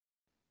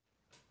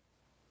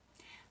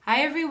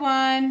Hi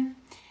everyone!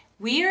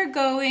 We are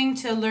going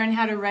to learn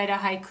how to write a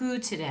haiku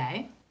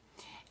today.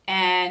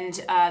 And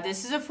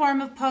this is a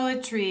form of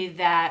poetry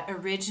that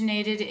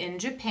originated in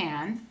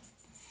Japan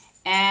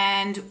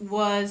and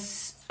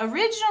was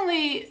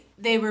originally,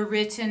 they were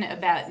written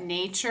about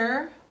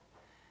nature,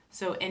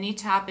 so any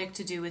topic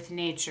to do with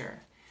nature.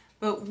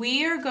 But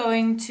we are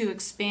going to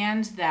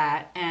expand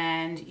that,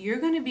 and you're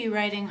going to be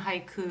writing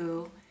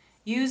haiku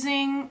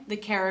using the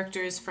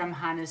characters from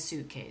Hana's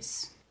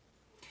Suitcase.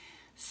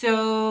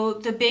 So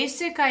the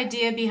basic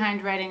idea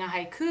behind writing a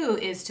haiku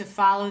is to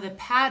follow the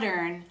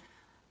pattern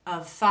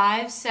of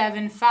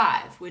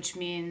 5-7-5, which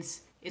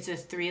means it's a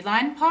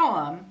 3-line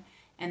poem,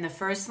 and the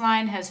first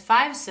line has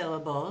 5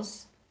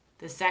 syllables,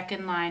 the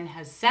second line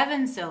has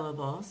 7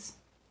 syllables,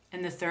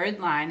 and the third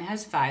line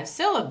has 5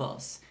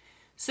 syllables.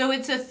 So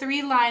it's a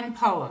 3-line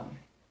poem.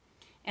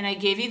 And I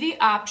gave you the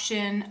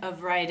option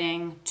of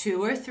writing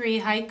 2 or 3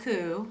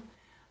 haiku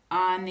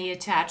on the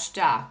attached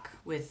doc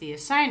with the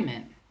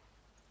assignment.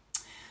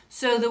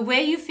 So the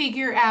way you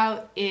figure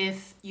out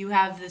if you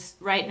have the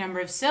right number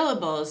of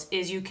syllables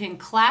is you can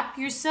clap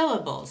your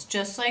syllables,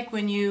 just like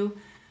when you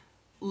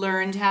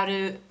learned how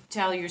to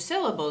tell your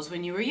syllables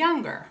when you were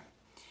younger.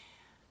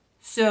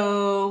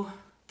 So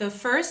the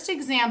first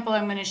example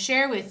I'm going to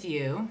share with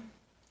you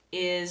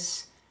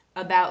is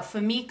about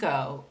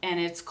Fumiko, and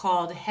it's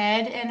called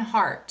Head and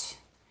Heart.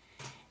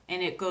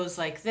 And it goes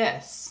like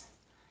this.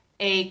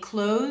 A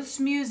closed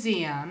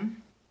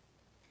museum.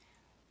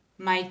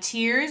 My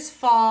tears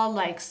fall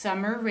like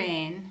summer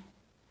rain.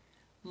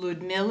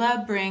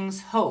 Ludmilla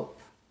brings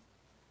hope.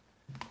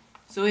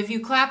 So if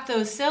you clap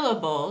those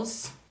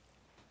syllables,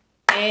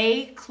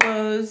 a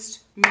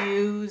closed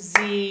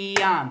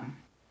museum.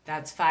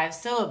 That's 5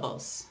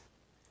 syllables.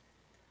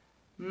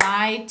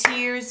 My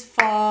tears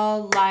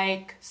fall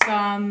like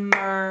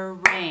summer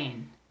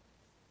rain.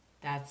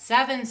 That's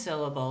 7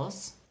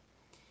 syllables.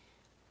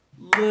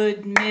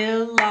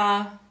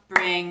 Ludmilla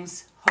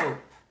brings hope.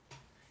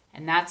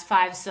 And that's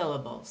 5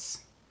 syllables.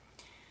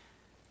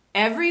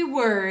 Every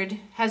word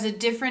has a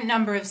different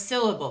number of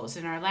syllables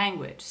in our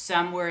language.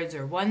 Some words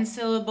are 1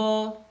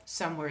 syllable,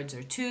 some words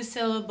are 2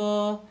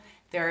 syllable.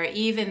 There are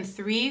even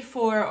 3,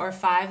 4, or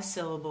 5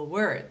 syllable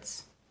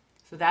words.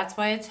 So that's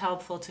why it's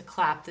helpful to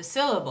clap the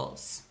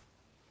syllables.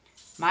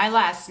 My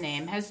last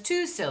name has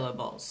 2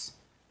 syllables.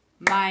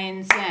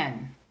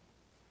 Meinsen.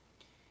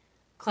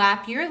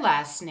 Clap your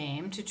last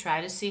name to try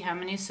to see how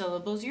many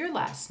syllables your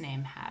last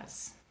name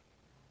has.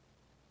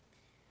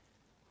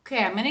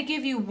 Okay, I'm going to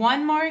give you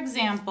one more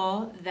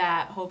example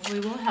that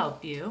hopefully will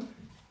help you,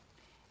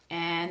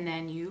 and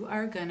then you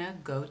are going to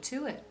go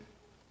to it.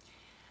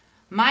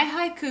 My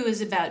haiku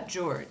is about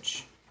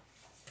George.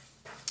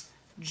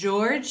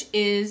 George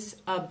is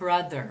a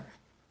brother.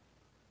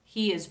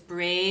 He is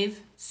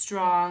brave,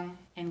 strong,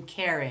 and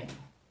caring.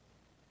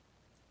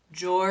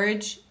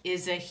 George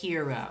is a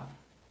hero.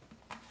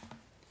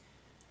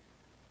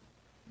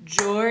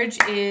 George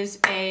is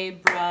a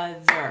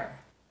brother.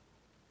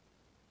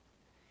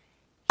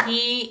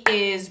 He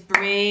is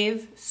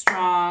brave,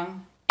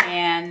 strong,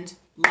 and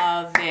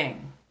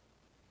loving.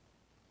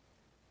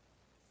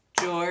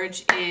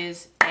 George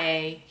is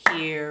a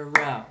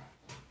hero.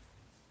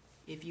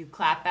 If you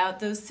clap out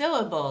those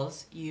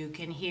syllables, you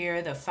can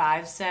hear the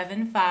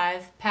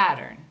 5-7-5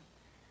 pattern.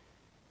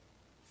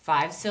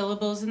 5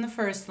 syllables in the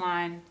first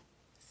line,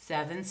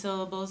 7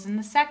 syllables in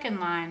the second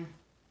line,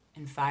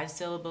 and 5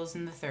 syllables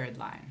in the third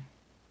line.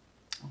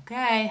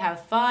 Okay,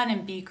 have fun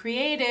and be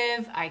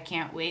creative. I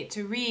can't wait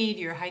to read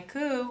your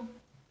haiku.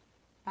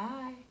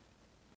 Bye.